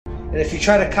And if you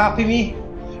try to copy me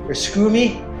or screw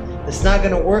me, it's not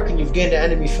going to work and you've gained an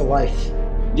enemy for life.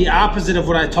 The opposite of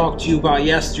what I talked to you about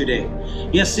yesterday.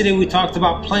 Yesterday we talked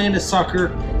about playing a sucker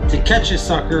to catch a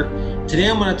sucker. Today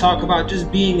I'm going to talk about just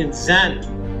being in Zen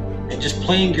and just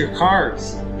playing your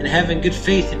cards and having good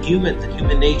faith in humans and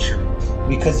human nature.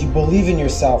 Because you believe in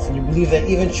yourself and you believe that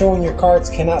even showing your cards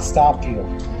cannot stop you.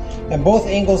 And both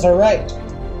angles are right.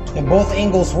 And both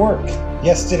angles work.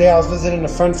 Yesterday I was visiting a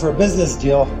friend for a business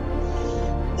deal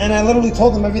and I literally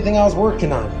told him everything I was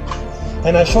working on.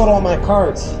 And I showed all my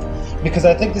cards because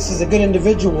I think this is a good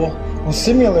individual who's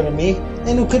similar to me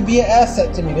and who could be an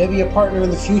asset to me, maybe a partner in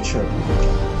the future.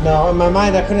 Now in my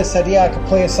mind I could have said, yeah, I could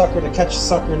play a sucker to catch a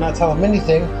sucker and not tell him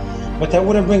anything, but that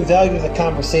wouldn't bring value to the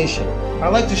conversation. I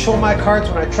like to show my cards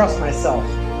when I trust myself.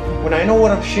 When I know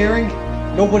what I'm sharing,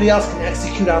 nobody else can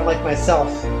execute on like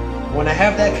myself. When I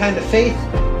have that kind of faith,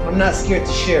 I'm not scared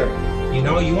to share. You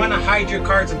know, you want to hide your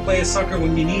cards and play a sucker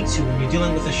when you need to, when you're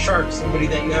dealing with a shark, somebody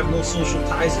that you have no social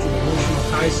ties to,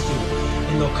 emotional ties to,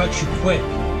 and they'll cut you quick.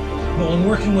 But when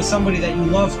working with somebody that you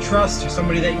love, trust, or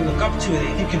somebody that you look up to that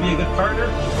you think could be a good partner,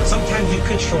 sometimes you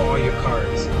could show all your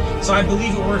cards. So I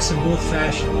believe it works in both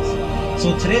fashions.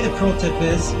 So today the pro tip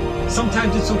is,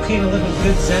 sometimes it's okay to live in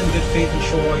good Zen, good faith, and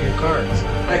show all your cards.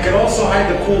 I could also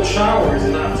hide the cool showers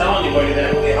and not tell anybody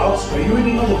that it really helps, but you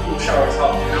already know the cool showers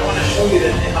help me, and I want to show you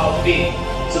that they help me.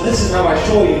 So this is how I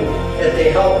show you that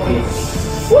they help me.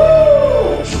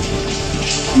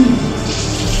 Woo!